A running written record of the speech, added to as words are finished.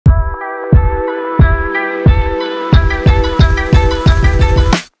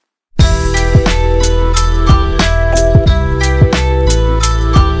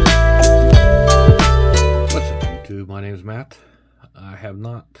have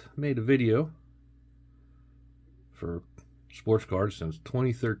not made a video for sports cards since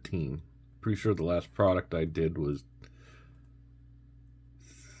 2013. Pretty sure the last product I did was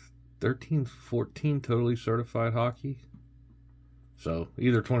 13-14 totally certified hockey. So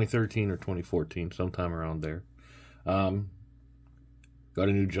either 2013 or 2014, sometime around there. Got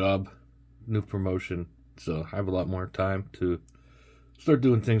a new job, new promotion, so I have a lot more time to start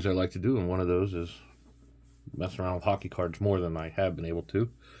doing things I like to do, and one of those is mess around with hockey cards more than I have been able to.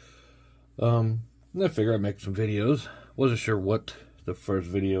 I figured I'd make some videos. Wasn't sure what the first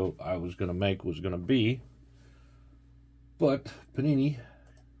video I was going to make was going to be, but Panini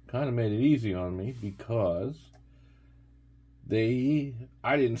kind of made it easy on me because I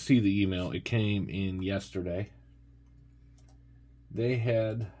didn't see the email. It came in yesterday. They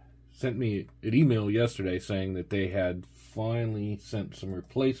had sent me an email yesterday saying that they had finally sent some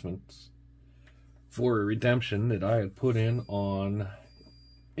replacements for a redemption that I had put in on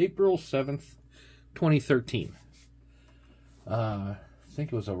April 7th, 2013. I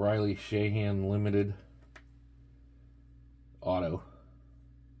think it was a Riley Sheahan Limited auto.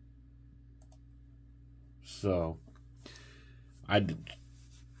 So I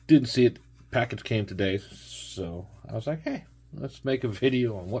didn't see it. Package came today, so I was like, hey, let's make a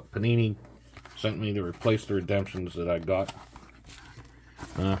video on what Panini sent me to replace the redemptions that I got.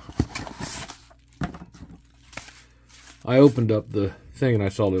 I opened up the thing and I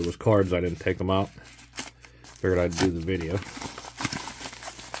saw that it was cards. I didn't take them out. Figured I'd do the video.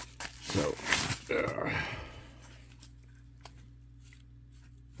 So,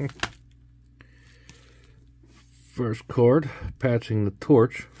 first card, Patching the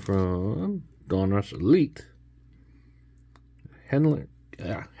Torch from Donruss Elite. Henrik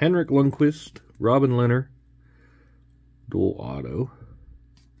Lundqvist, Robin Lehner, dual auto.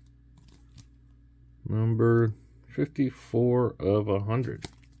 Number 54 of 100.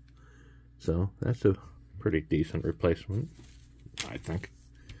 So that's a pretty decent replacement, I think.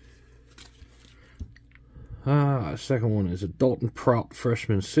 Second one is a Dalton Prout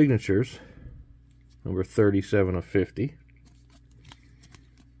Freshman Signatures, number 37 of 50.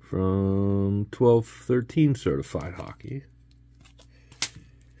 From 12-13 Certified Hockey.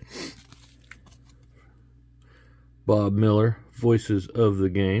 Bob Miller, Voices of the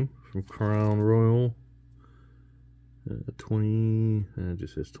Game, from Crown Royal. It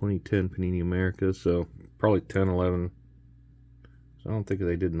just says 2010 Panini America, so probably 10-11. So I don't think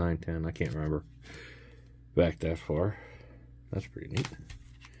they did 9-10. I can't remember back that far. That's pretty neat.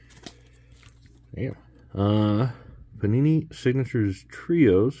 Yeah. Panini Signatures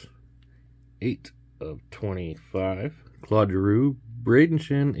Trios, 8 of 25. Claude Giroux, Braden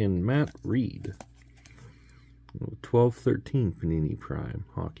Shen, and Matt Reed. 12-13 Panini Prime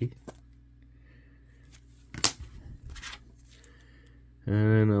Hockey.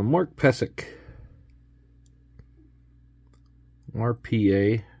 And Mark Pesic,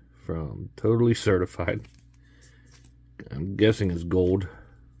 RPA from Totally Certified. I'm guessing it's gold.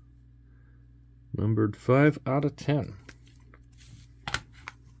 Numbered 5 out of 10.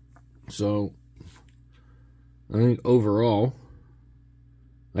 So, I think overall,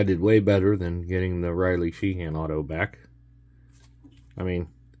 I did way better than getting the Riley Sheahan auto back. I mean,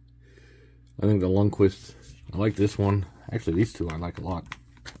 I think the Lundqvist, I like this one. Actually, these two I like a lot.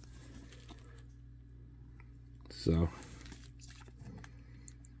 So,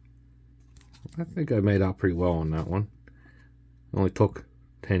 I think I made out pretty well on that one. Only took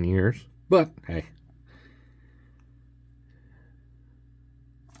 10 years, but hey.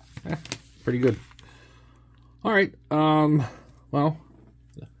 Pretty good. Alright, well,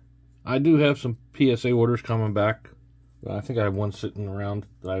 I do have some PSA orders coming back. I think I have one sitting around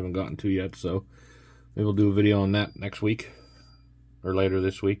that I haven't gotten to yet, so maybe we'll do a video on that next week or later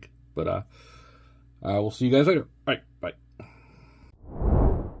this week. But I will see you guys later. All right, bye.